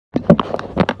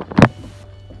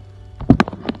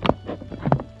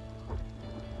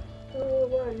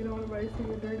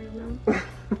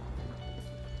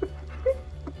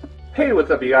Hey,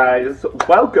 what's up, you guys?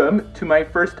 Welcome to my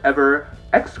first ever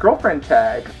ex-girlfriend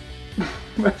tag.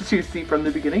 As you see from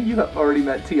the beginning, you have already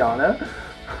met Tianna.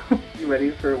 You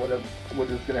ready for what is going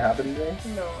to happen today?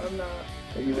 No, I'm not.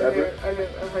 Are you ever? I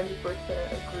didn't 100%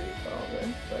 agree with all this,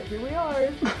 but here we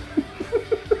are.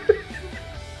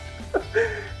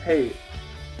 Hey,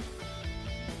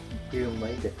 you don't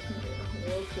like it. Yeah,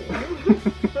 we'll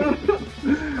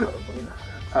see.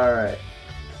 Alright,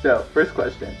 so first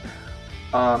question.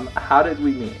 How did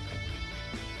we meet?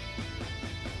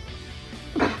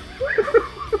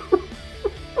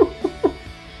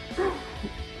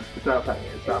 It's not funny.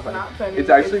 It's not funny. It's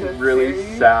actually really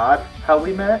sad how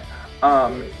we met.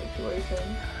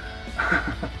 Situation.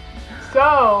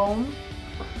 So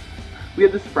we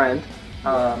had this friend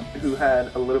who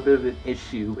had a little bit of an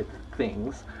issue with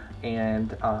things,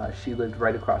 and she lived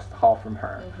right across the hall from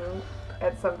her.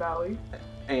 At Sun Valley.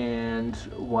 And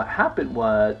what happened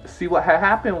was, she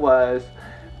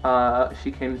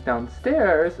came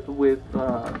downstairs with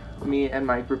me and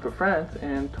my group of friends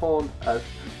and told us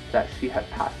that she had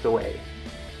passed away.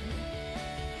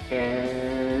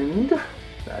 And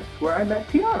that's where I met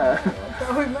Tianna. That's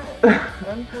how we met.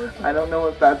 Unfortunately. I don't know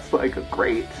if that's like a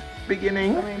great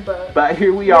beginning, I mean, but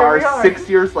here we are 6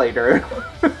 years later.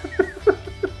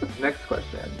 Next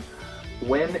question.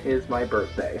 When is my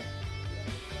birthday?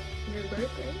 Your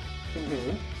birthday?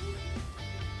 Mm-hmm.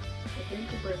 I think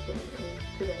your birthday is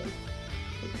today,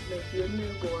 which makes you a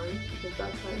newborn, because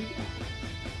that's how you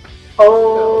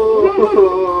Oh!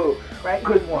 so, right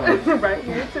Good one. Right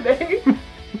here today.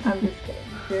 I'm just kidding.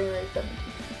 January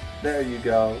 17th. There you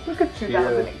go. Look at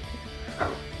 2008.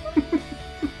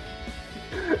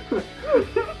 you.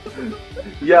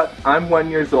 Yep, I'm 1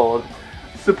 year old.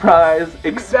 Surprise,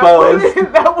 exposed.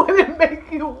 That wouldn't make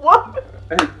you what?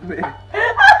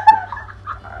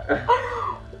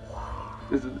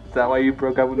 Is that why you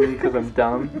broke up with me? Because I'm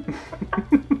dumb?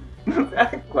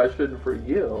 Question for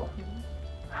you.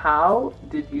 How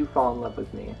did you fall in love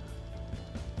with me?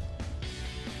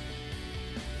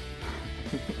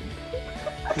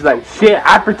 She's like, shit,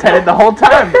 I pretended the whole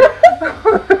time.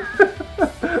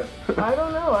 I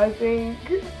don't know. I think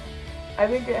it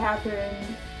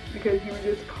happened because you were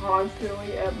just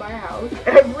constantly at my house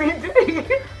every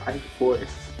day. I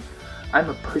force. I'm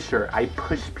a pusher. I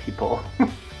push people.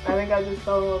 I think I just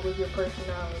fell in love with your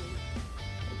personality.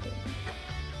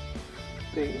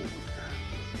 Thanks.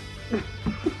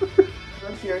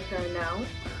 What's your turn now?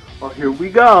 Well, here we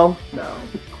go. So,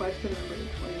 question number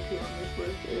 22 on this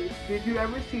list is, did you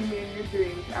ever see me in your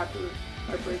dreams after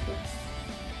our breakup?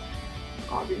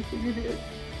 Obviously you did.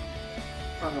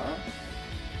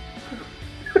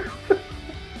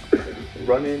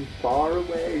 Running far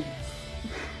away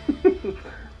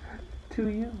to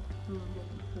you.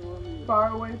 Far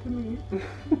away to me.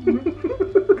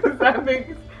 Because that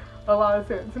makes a lot of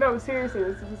sense. No, seriously,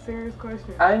 this is a serious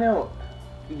question. I know.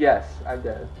 Yes, I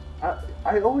did.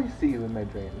 I always see you in my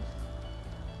dreams.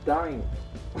 Dying.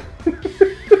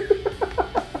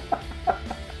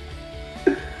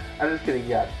 I'm just kidding.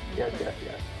 Yes.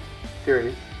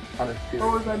 Serious. On a serious.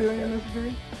 What was I doing in this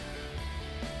dream?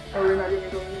 Or we're not going to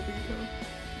go into details?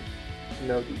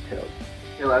 No details.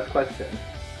 Your last question.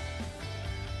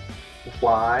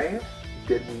 Why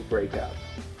did we break up?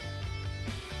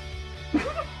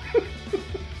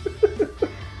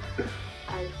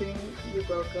 I think we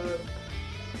broke up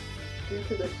due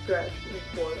to the stress in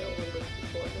Florida when we lived in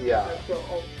Florida. Yeah. That's what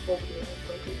ultimately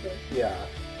broke us up. Yeah.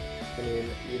 I mean,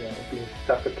 being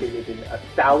suffocated in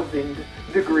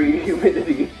 1,000-degree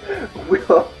humidity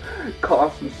will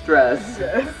cause some stress.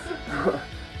 Yes.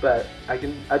 But I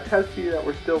can attest to you that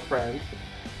we're still friends,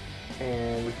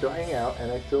 and we still hang out, and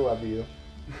I still love you.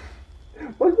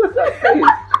 What was that face?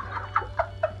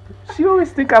 She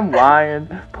always think I'm lying,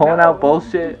 pulling out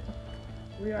bullshit.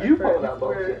 We are You friends. pulling out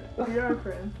bullshit. We are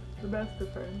friends. The best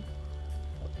of friends.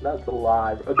 That's a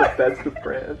lie. Or the best of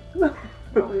friends. But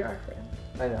we are friends.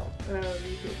 I know. And I love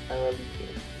you too. I love you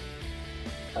too.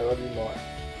 I love you more.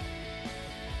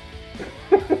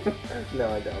 No,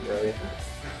 I don't really.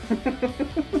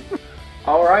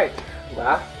 Alright,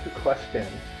 last question.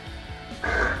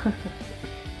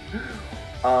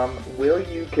 Will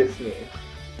you kiss me?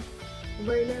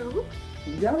 Right now?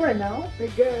 Yeah, right now. I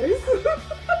guess.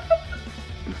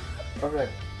 Alright.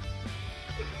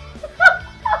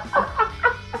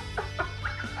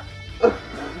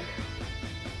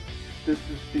 This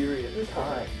is serious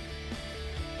time.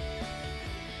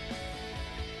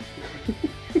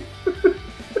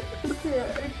 I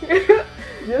can't.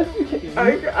 Yes, you can.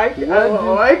 I can.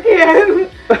 Oh, I can.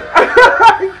 I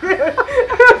can.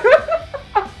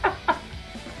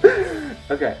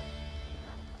 Okay.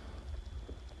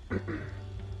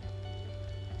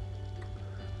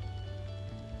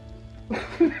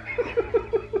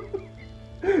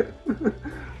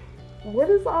 What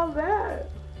is all that?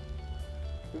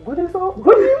 What do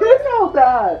you mean all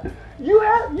that? You.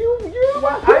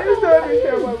 Well, I just don't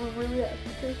understand why we really have to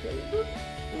kiss each other.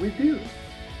 We do.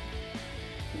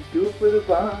 We do it for the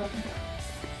vibe.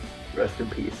 Rest in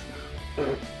peace.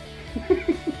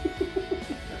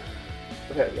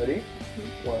 Okay, ready?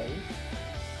 1,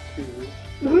 2.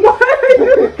 What are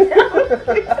you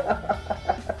counting?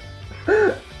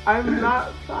 I'm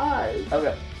not 5.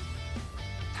 Okay.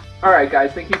 Alright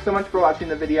guys, thank you so much for watching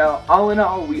the video. All in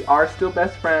all, we are still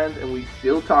best friends and we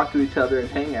still talk to each other and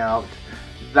hang out.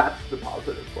 That's the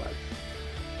positive flex.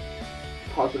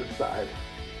 Positive side.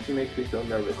 She makes me so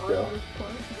nervous still.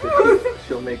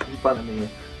 She'll make fun of me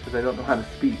because I don't know how to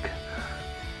speak.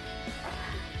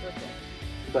 Okay.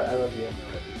 But I love you.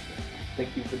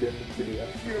 Thank you for doing this video.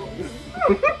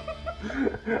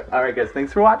 Alright guys,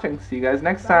 thanks for watching. See you guys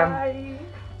next time. Bye.